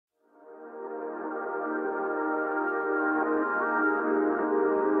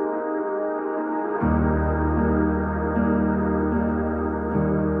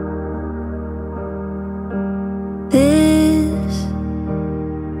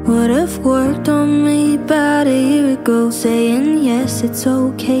Would've worked on me about a year ago, saying yes, it's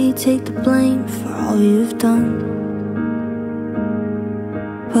okay, take the blame for all you've done.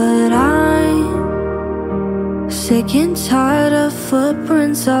 But I'm sick and tired of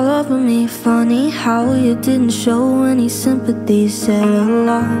footprints all over me. Funny how you didn't show any sympathy, said a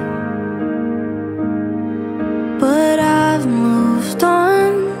lot. But I've moved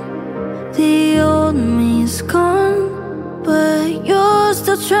on, the old me's gone, but you're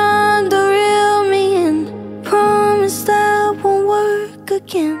still trying to reel me in. Promise that won't work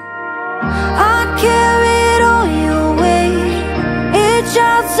again. I carried all your weight, each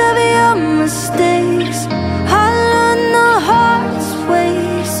ounce of your mistakes. I learned the hardest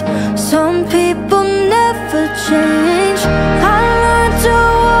ways. Some people never change. I learned to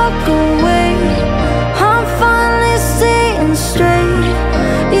walk away. I'm finally seeing straight.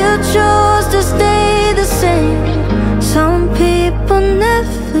 You chose to stay the same. Some people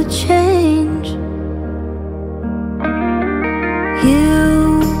never change. You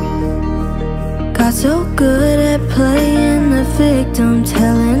got so good at playing the victim,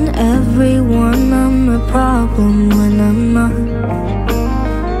 telling everyone I'm the problem when I'm not.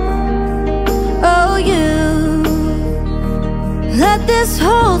 Oh, you let this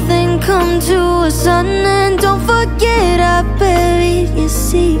whole thing come to a sudden end. Don't forget I buried your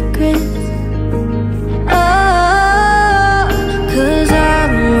secrets. Oh, 'cause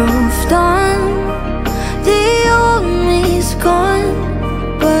I've moved on, the old me's gone,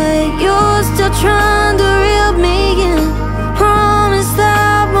 but you're still trying to reel me in. Promise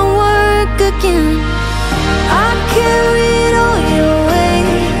that won't work again. I carried all your weight,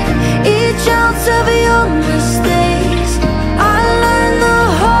 each ounce of your mistakes. I learned the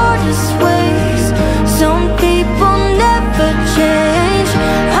hardest ways. Some people never change.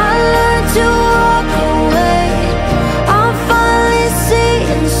 I learned to walk away. I'm finally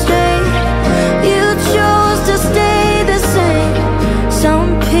seeing straight. You chose to stay the same. Some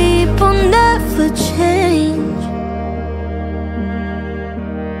people never change.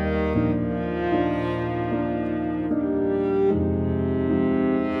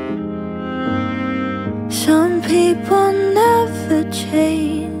 Some people never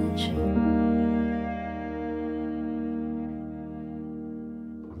change.